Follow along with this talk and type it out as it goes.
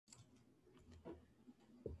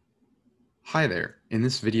Hi there. In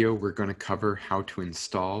this video, we're going to cover how to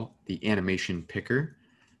install the animation picker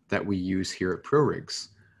that we use here at ProRigs.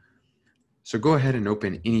 So go ahead and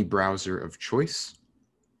open any browser of choice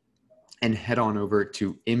and head on over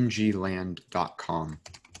to mgland.com.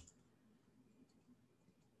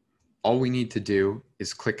 All we need to do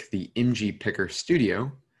is click the MG Picker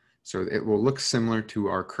Studio. So it will look similar to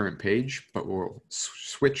our current page, but we'll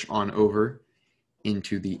switch on over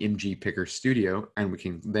into the MG Picker Studio, and we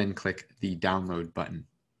can then click the download button.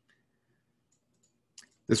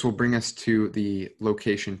 This will bring us to the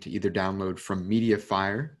location to either download from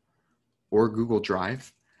Mediafire or Google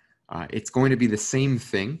Drive. It's going to be the same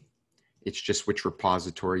thing. It's just which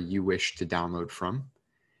repository you wish to download from.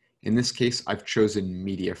 In this case, I've chosen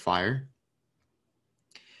Mediafire.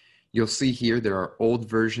 You'll see here there are old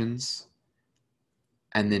versions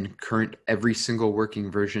and then current every single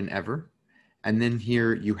working version ever. And then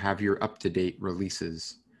here you have your up-to-date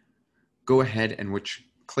releases. Go ahead and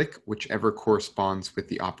click whichever corresponds with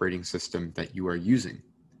the operating system that you are using.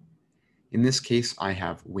 In this case, I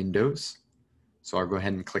have Windows, so I'll go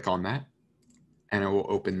ahead and click on that, and it will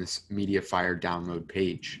open this Mediafire download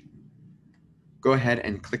page. Go ahead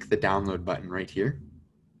and click the download button right here,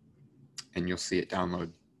 and you'll see it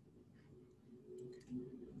download.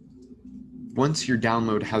 Once your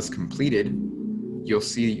download has completed, you'll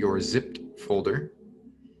see your zipped folder.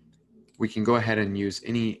 We can go ahead and use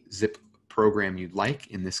any zip program you'd like.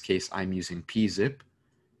 In this case, I'm using pzip,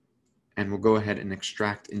 and we'll go ahead and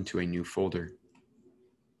extract into a new folder.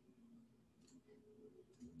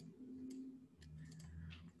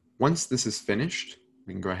 Once this is finished,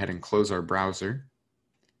 we can go ahead and close our browser.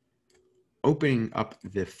 Opening up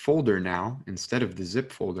the folder now, instead of the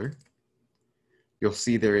zip folder, you'll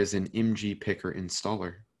see there is an MG Picker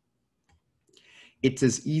installer. It's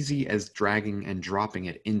as easy as dragging and dropping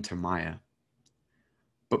it into Maya.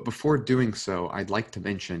 But before doing so, I'd like to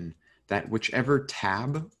mention that whichever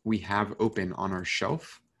tab we have open on our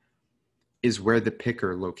shelf is where the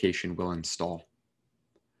picker location will install.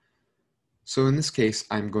 So in this case,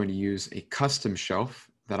 I'm going to use a custom shelf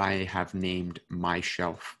that I have named My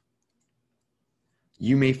Shelf.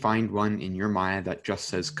 You may find one in your Maya that just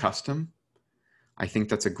says custom. I think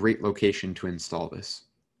that's a great location to install this.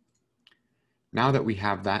 Now that we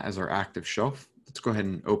have that as our active shelf, let's go ahead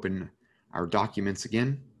and open our documents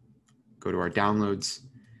again, go to our downloads,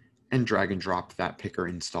 and drag and drop that picker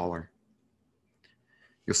installer.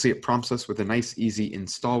 You'll see it prompts us with a nice easy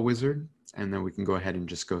install wizard, and then we can go ahead and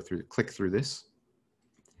just click through this.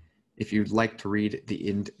 If you'd like to read the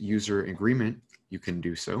end user agreement, you can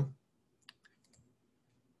do so.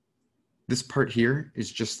 This part here is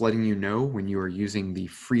just letting you know when you are using the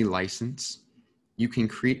free license, you can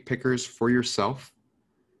create pickers for yourself,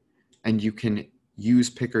 and you can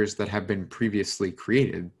use pickers that have been previously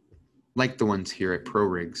created, like the ones here at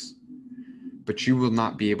ProRigs, but you will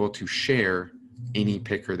not be able to share any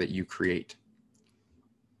picker that you create.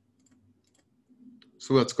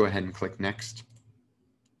 So let's go ahead and click Next.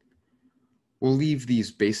 We'll leave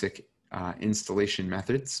these basic installation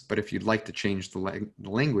methods, but if you'd like to change the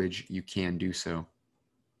language, you can do so.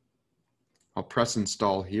 I'll press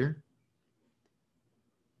Install here.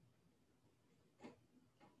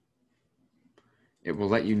 It will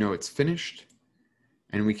let you know it's finished,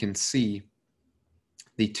 and we can see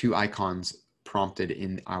the two icons prompted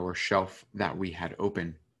in our shelf that we had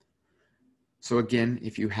open. So again,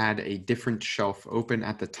 if you had a different shelf open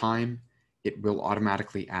at the time, it will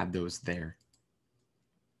automatically add those there.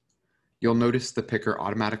 You'll notice the picker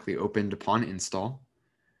automatically opened upon install,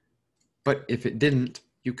 but if it didn't,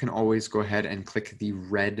 you can always go ahead and click the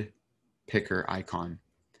red picker icon.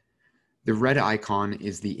 The red icon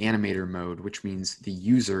is the animator mode, which means the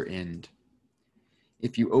user end.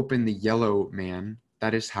 If you open the yellow man,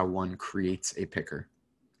 that is how one creates a picker.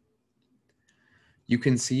 You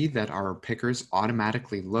can see that our pickers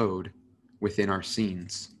automatically load within our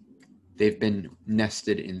scenes. They've been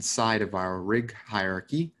nested inside of our rig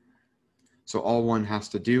hierarchy, so all one has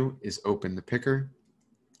to do is open the picker,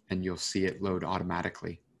 and you'll see it load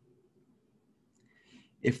automatically.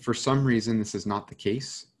 If for some reason this is not the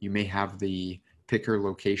case, you may have the picker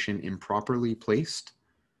location improperly placed,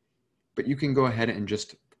 but you can go ahead and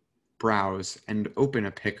just browse and open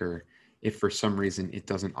a picker if for some reason it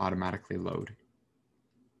doesn't automatically load.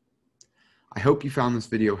 I hope you found this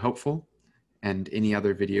video helpful, and any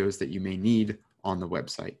other videos that you may need on the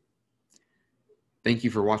website. Thank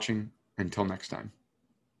you for watching. Until next time.